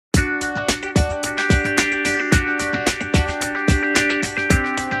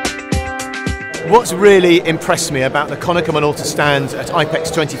What's really impressed me about the Konica Minolta stand at Ipex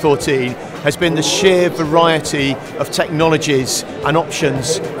 2014 has been the sheer variety of technologies and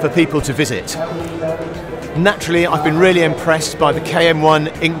options for people to visit. Naturally, I've been really impressed by the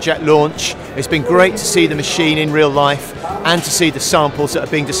KM1 inkjet launch. It's been great to see the machine in real life and to see the samples that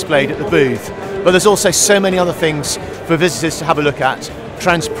are being displayed at the booth. But there's also so many other things for visitors to have a look at.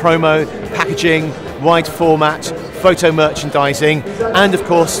 Trans promo, packaging, wide format, photo merchandising, and of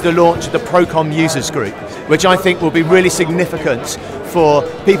course the launch of the Procom users group, which I think will be really significant for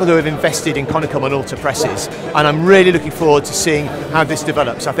people who have invested in Konica Minolta presses. And I'm really looking forward to seeing how this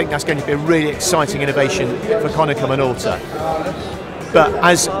develops. I think that's going to be a really exciting innovation for Konica Minolta. But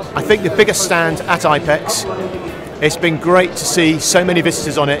as I think the biggest stand at Ipex, it's been great to see so many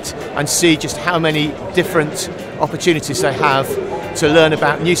visitors on it and see just how many different opportunities they have to learn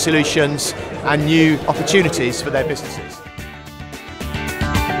about new solutions and new opportunities for their businesses.